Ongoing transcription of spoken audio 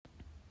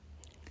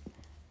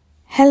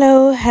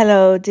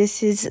Hello,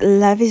 this is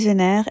La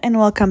Visionnaire, and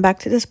welcome back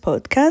to this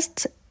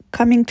podcast.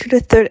 Coming to the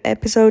third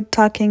episode,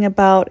 talking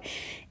about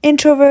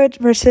introvert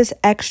versus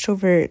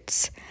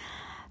extroverts.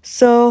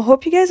 So,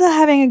 hope you guys are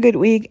having a good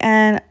week,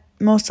 and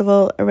most of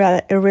all,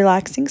 a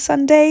relaxing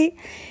Sunday.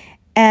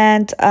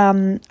 And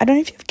I don't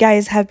know if you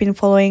guys have been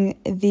following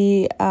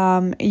the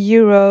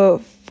Euro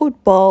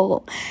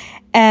football,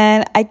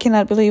 and I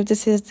cannot believe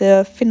this is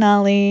the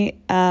finale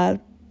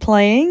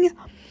playing.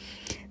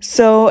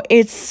 So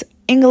it's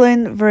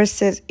England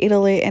versus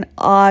Italy, and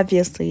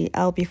obviously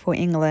I'll be for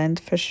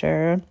England for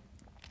sure.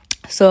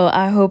 So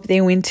I hope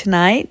they win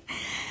tonight.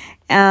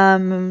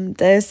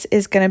 This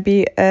is gonna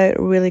be a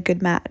really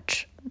good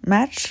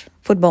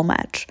football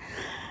match.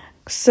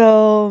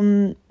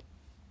 So,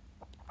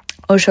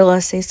 or shall I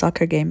say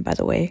soccer game, by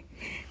the way.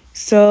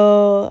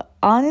 So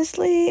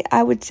honestly,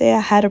 I would say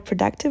I had a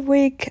productive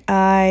week.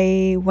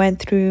 I went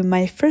through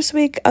my first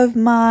week of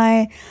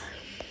my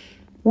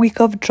week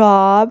of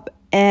job,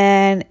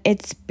 and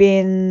it's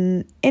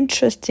been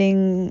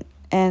interesting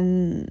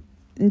and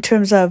in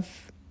terms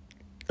of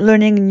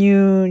learning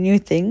new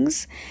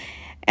things,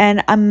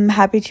 and I'm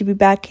happy to be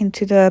back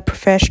into the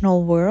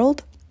professional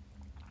world,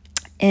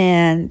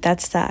 and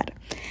that's that.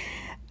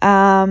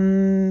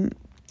 I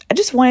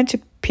just wanted to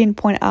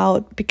pinpoint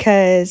out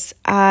because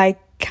I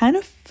kind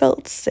of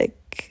felt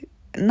sick,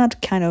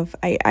 not kind of,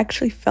 I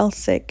actually felt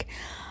sick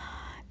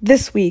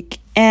this week,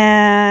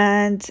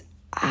 and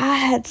I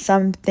had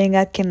something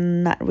I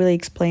cannot really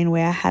explain,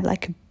 where I had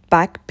like a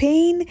back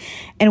pain,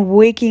 and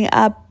waking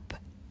up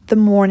the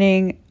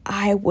morning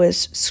I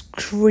was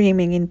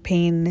screaming in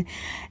pain,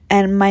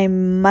 and my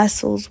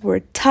muscles were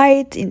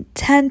tight, in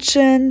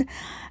tension.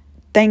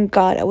 Thank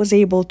God I was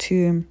able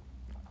to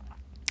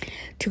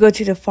go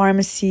to the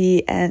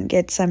pharmacy and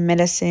get some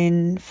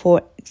medicine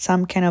for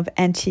some kind of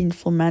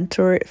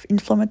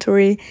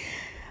inflammatory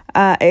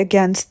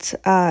against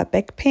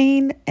back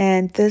pain,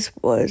 and this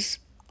was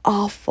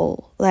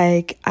awful.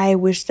 Like, I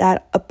wish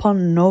that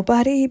upon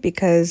nobody,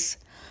 because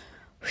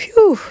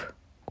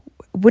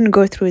wouldn't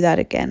go through that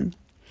again.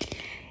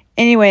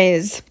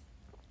 Anyways,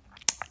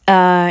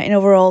 and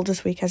overall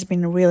this week has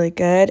been really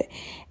good,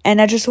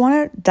 and I just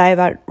want to dive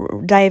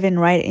in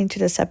right into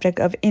the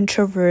subject of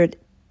introvert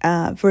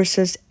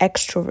versus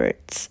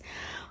extroverts,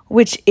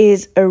 which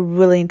is a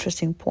really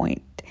interesting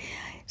point.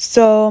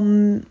 So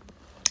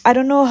I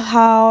don't know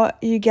how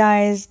you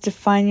guys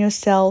define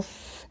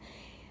yourself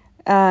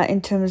in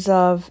terms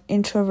of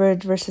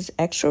introvert versus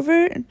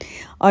extrovert.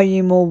 Are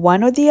you more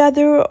one or the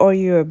other, or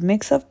you're a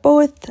mix of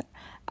both?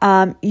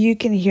 You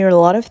can hear a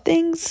lot of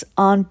things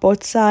on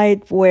both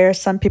sides, where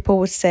some people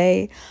would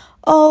say,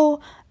 you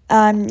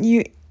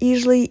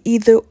usually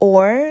either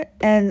or,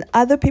 and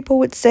other people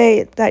would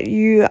say that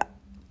you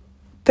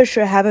for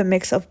sure have a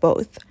mix of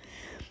both.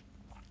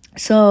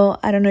 So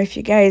I don't know if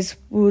you guys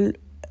would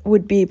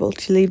be able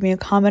to leave me a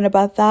comment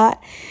about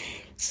that.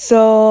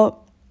 So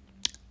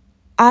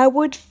I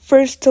would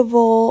first of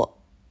all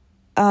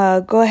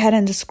go ahead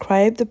and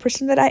describe the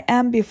person that I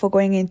am before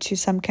going into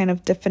some kind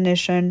of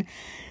definition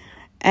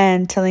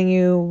and telling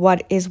you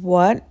what is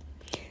what.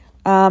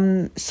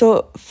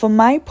 So for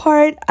my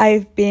part,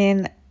 I've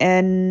been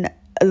a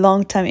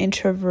long-time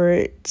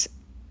introvert,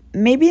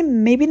 maybe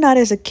not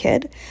as a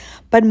kid,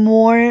 but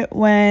more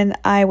when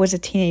I was a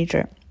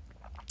teenager.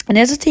 And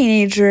as a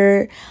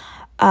teenager,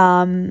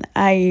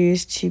 I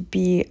used to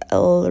be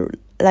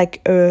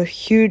a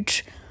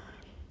huge,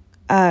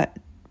 I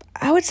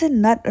would say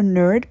not a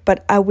nerd,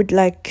 but I would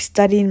like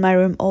study in my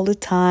room all the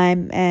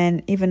time.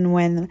 And even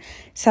when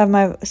some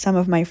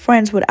of my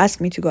friends would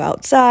ask me to go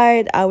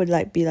outside, I would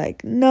be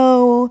like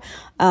no,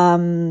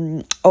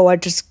 or I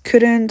just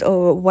couldn't,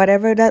 or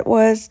whatever that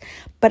was.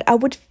 But I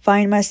would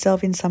find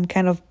myself in some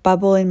kind of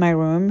bubble in my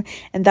room,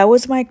 and that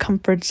was my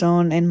comfort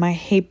zone and my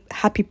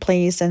happy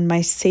place and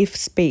my safe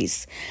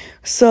space.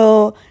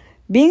 So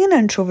being an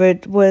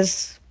introvert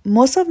was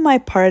most of my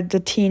part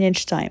the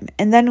teenage time,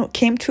 and then it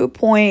came to a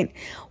point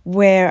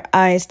where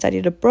I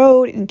studied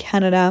abroad in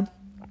Canada,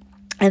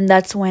 and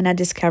that's when I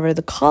discovered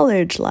the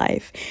college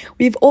life.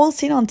 We've all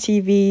seen on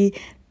TV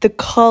the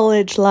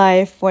college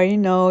life, where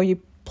you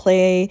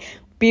play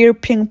beer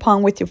ping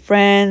pong with your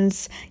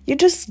friends. You're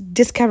just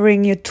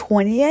discovering your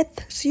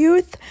 20th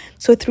youth.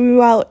 So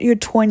throughout your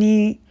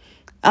 20s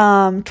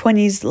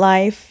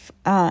life,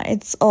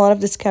 it's a lot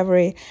of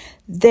discovery.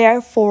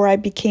 Therefore, I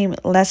became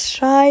less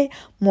shy,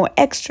 more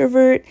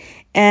extrovert,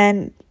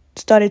 and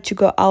started to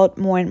go out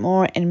more and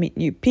more and meet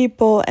new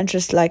people and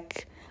just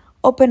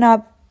open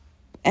up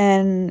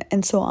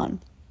and so on.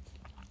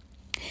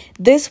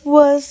 This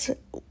was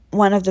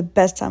one of the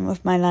best time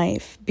of my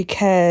life,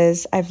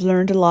 because I've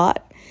learned a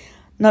lot,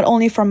 not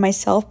only from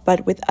myself,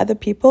 but with other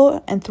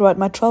people and throughout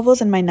my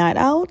travels and my night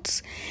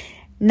outs.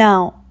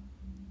 Now,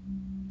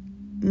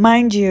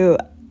 mind you,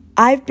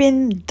 I've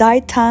been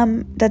that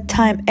time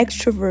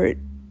extrovert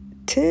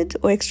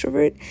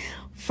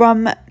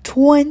from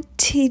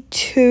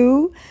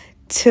 22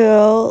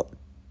 till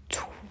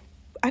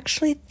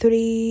actually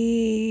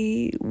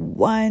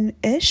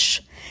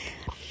 31-ish.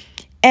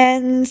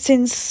 And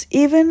since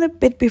even a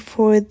bit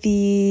before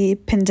the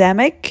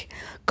pandemic,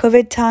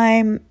 COVID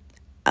time,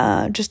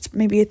 just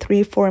maybe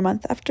 3-4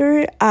 months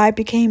after, I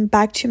became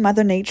back to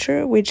Mother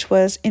Nature, which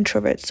was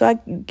introvert. So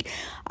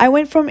I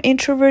went from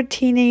introvert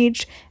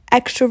teenage,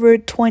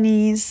 extrovert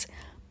 20s,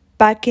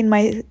 back in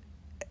my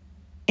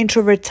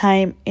introvert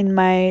time in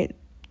my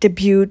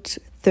debut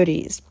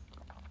 30s.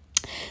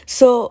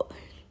 So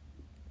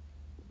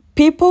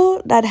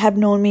people that have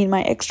known me in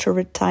my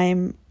extrovert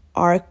time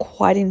are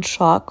quite in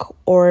shock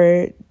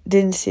or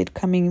didn't see it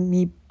coming,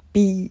 me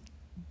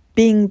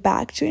being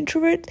back to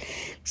introvert.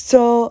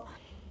 So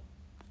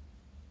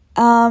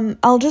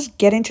I'll just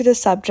get into the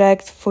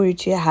subject for you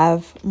to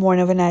have more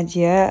of an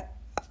idea.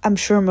 I'm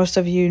sure most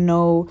of you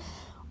know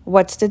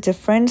what's the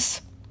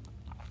difference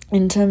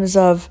in terms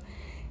of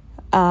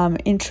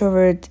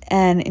introvert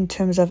and in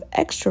terms of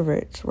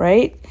extrovert,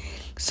 right?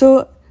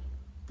 So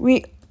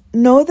we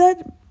know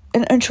that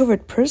an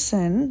introvert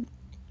person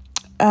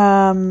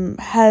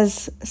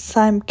has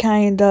some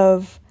kind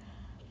of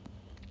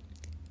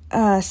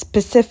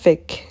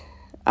specific,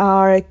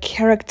 are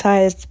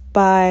characterized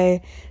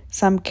by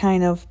some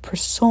kind of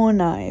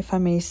persona, if I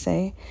may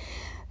say.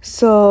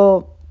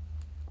 So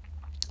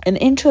an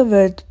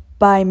introvert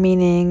by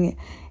meaning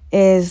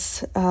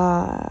is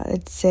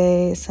let's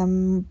say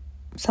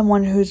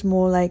someone who's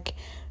more like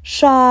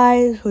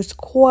shy, who's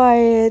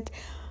quiet,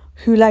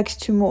 who likes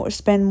to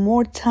spend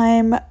more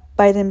time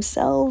by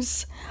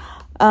themselves,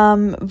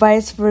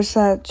 vice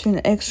versa to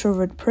an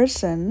extrovert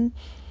person,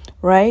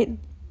 right?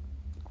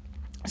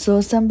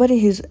 So somebody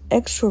who's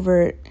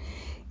extrovert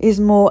is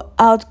more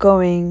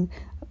outgoing,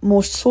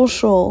 more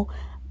social,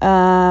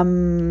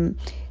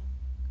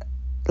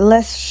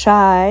 less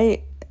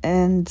shy,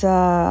 and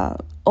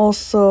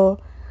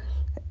also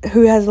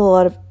who has a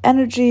lot of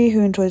energy, who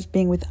enjoys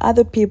being with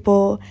other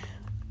people,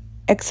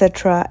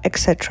 etc.,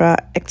 etc.,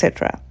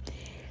 etc.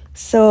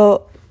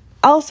 So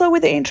I'll start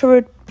with the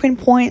introvert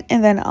pinpoint,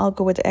 and then I'll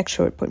go with the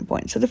extrovert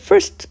pinpoint. So the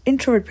first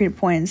introvert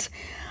pinpoints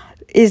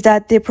is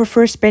that they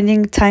prefer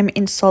spending time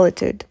in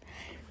solitude.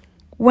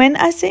 When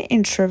I say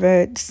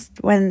introverts,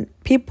 when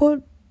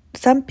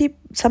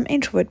some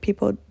introvert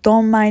people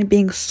don't mind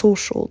being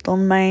social,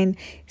 don't mind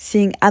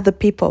seeing other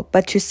people,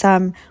 but to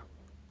some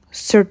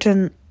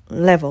certain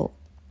level.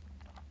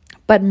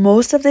 But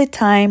most of the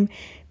time,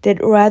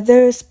 they'd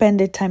rather spend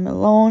their time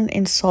alone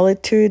in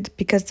solitude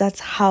because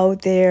that's how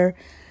they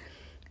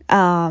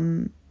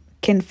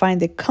can find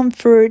the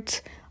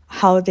comfort,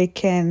 how they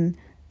can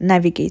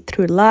navigate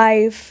through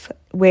life,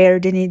 where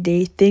they need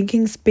their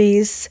thinking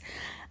space.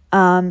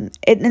 And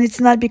it's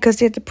not because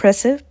they're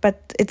depressive,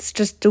 but it's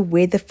just the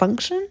way they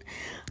function.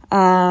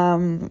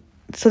 So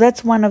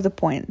that's one of the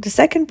points. The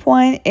second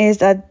point is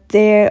that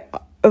they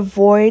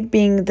avoid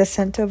being the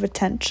center of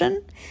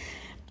attention.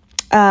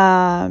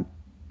 Not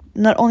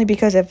only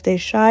because if they're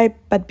shy,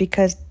 but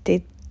because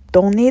they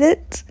don't need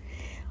it.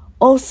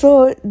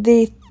 Also,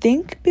 they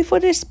think before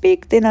they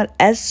speak. They're not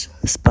as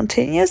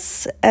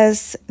spontaneous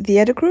as the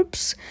other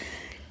groups.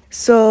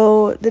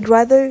 So they'd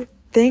rather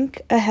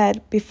think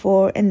ahead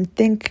before and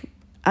think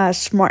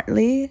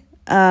smartly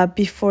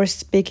before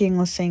speaking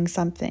or saying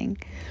something.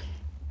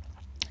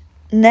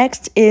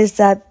 Next is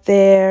that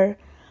they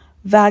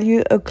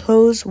value a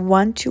close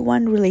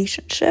one-to-one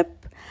relationship.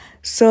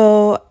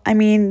 So, I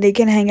mean, they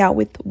can hang out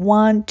with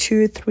 1,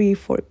 2, 3,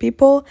 4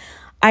 people.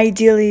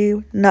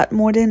 Ideally, not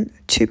more than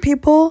 2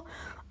 people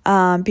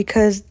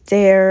because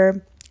they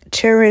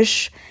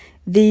cherish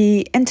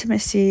the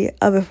intimacy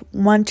of a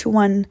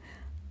one-to-one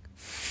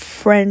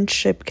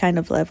friendship kind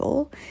of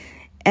level.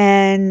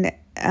 And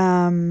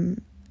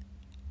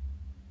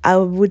I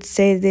would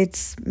say that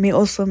it's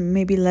also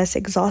maybe less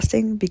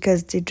exhausting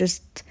because they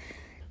just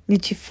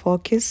need to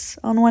focus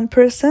on one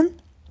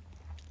person.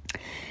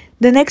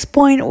 The next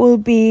point will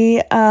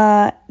be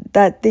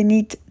that they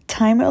need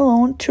time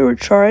alone to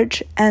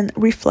recharge and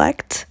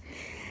reflect.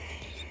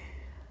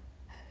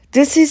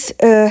 This is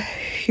a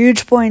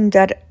huge point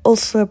that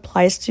also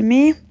applies to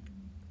me.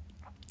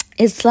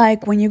 It's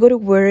like when you go to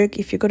work,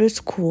 if you go to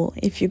school,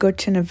 if you go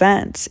to an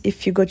event,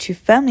 if you go to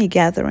family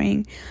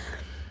gathering,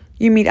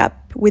 you meet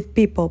up with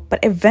people, but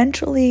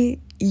eventually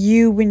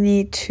you will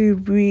need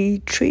to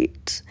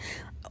retreat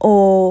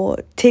or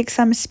take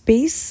some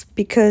space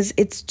because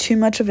it's too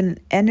much of an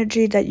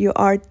energy that you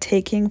are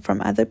taking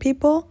from other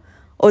people.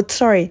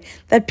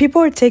 That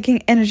people are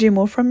taking energy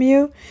more from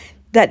you,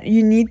 that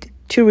you need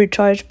to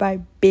recharge by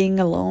being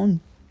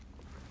alone.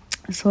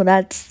 So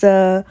that's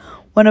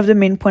one of the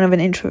main point of an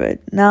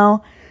introvert.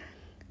 Now,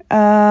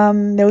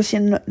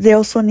 they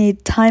also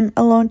need time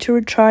alone to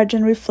recharge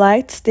and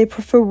reflect. They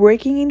prefer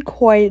working in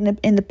quiet and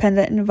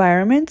independent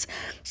environments,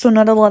 so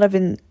not a lot of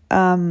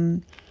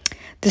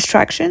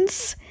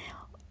distractions.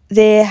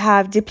 They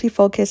have deeply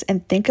focused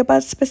and think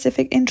about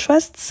specific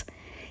interests,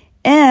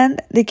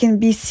 and they can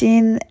be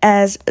seen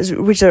as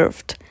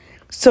reserved.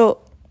 So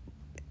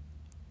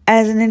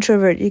as an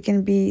introvert, you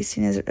can be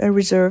seen as a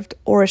reserved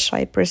or a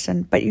shy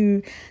person, but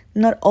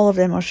not all of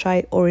them are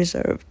shy or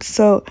reserved.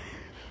 So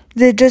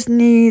They just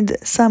need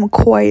some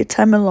quiet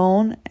time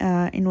alone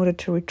in order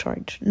to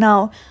recharge.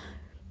 Now,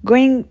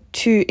 going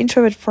to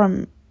introvert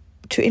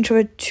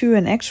to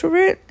an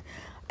extrovert,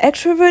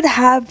 extrovert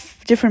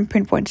have different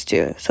pinpoints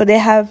too. So they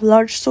have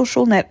large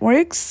social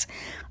networks.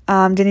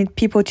 They need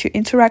people to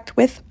interact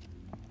with.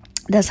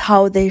 That's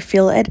how they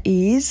feel at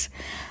ease.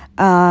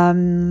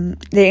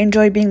 They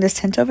enjoy being the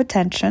center of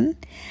attention.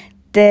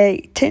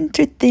 They tend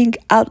to think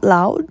out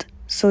loud,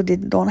 so they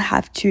don't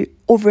have to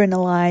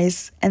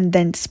overanalyze and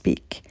then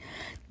speak.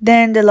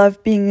 Then they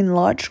love being in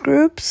large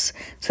groups,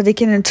 so they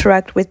can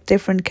interact with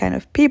different kind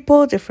of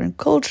people, different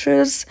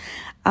cultures,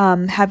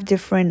 have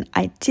different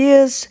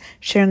ideas,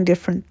 sharing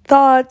different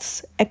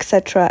thoughts,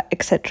 etc.,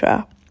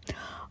 etc.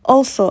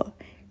 Also,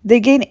 they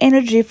gain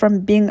energy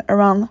from being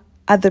around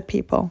other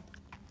people.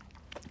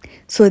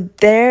 So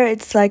there,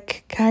 it's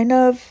like kind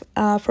of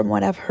from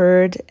what I've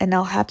heard, and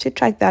I'll have to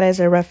track that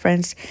as a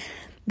reference,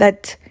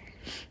 that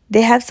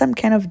they have some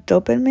kind of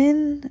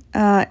dopamine,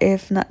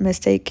 if not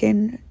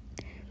mistaken,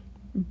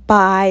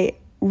 by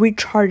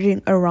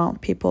recharging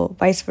around people.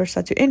 Vice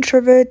versa to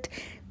introvert,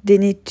 they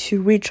need to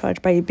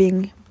recharge by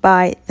being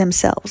by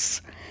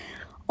themselves.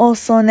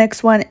 Also,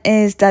 next one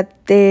is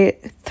that they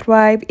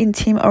thrive in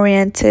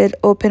team-oriented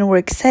open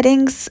work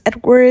settings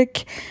at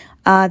work.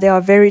 They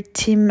are very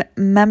team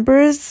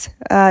members.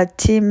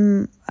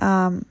 Team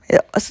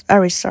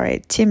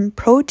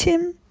pro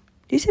team.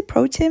 Do you say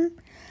pro team?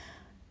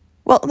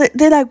 Well,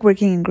 they like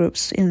working in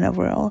groups in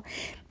overall.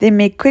 They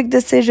make quick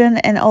decisions,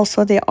 and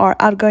also they are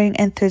outgoing,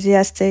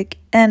 enthusiastic,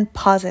 and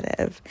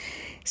positive.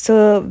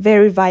 So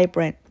very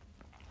vibrant.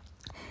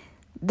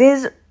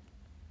 There's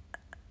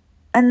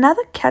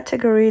another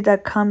category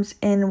that comes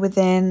in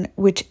within,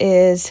 which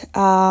is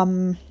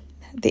the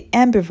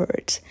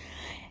ambiverts.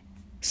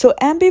 So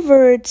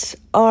ambiverts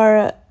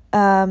are,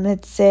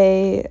 let's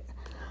say,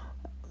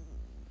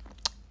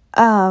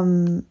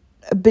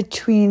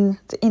 between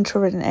the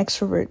introvert and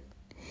extrovert.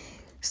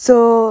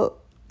 So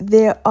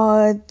there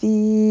are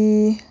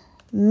the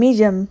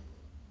medium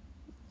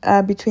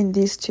between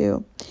these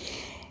two.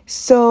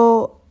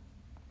 So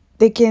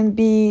they can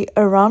be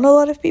around a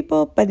lot of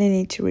people, but they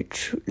need to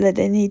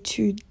they need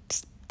to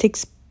take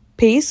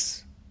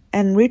space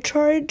and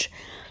recharge.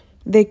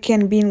 They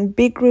can be in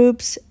big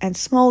groups and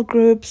small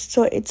groups,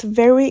 so it's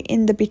very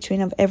in the between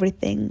of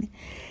everything.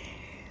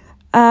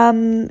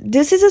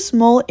 This is a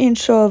small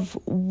intro of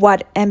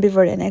what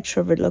ambivert and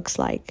extrovert looks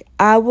like.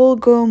 I will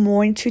go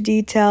more into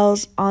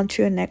details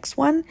onto the next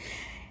one.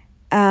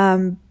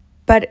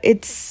 But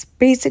it's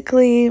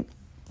basically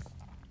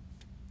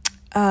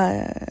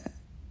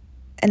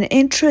an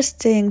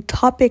interesting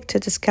topic to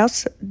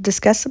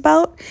discuss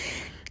about,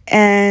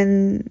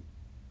 and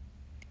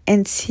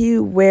see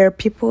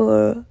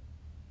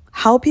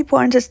how people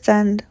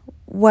understand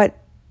what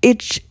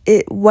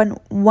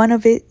one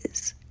of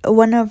each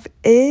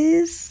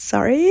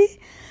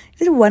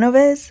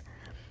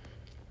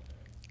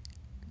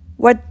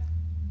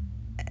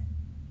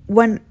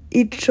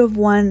of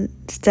one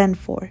stand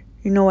for.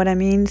 You know what I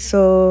mean?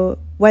 So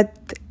what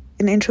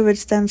an introvert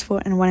stands for,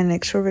 and what an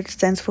extrovert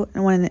stands for,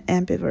 and what an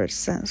ambivert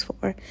stands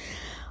for.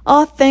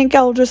 I think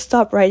I'll just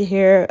stop right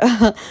here.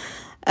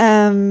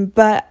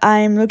 But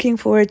I'm looking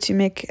forward to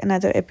make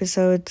another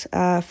episode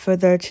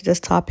further to this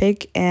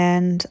topic,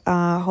 and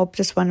hope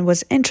this one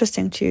was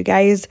interesting to you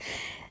guys,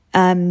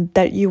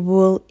 that you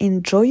will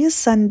enjoy your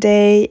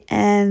Sunday,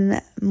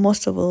 and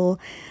most of all,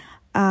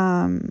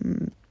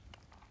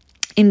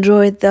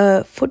 enjoy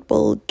the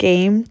football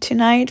game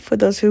tonight for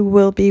those who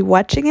will be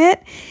watching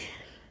it,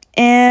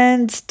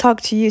 and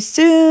talk to you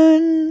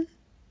soon.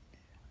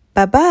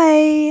 Bye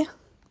bye.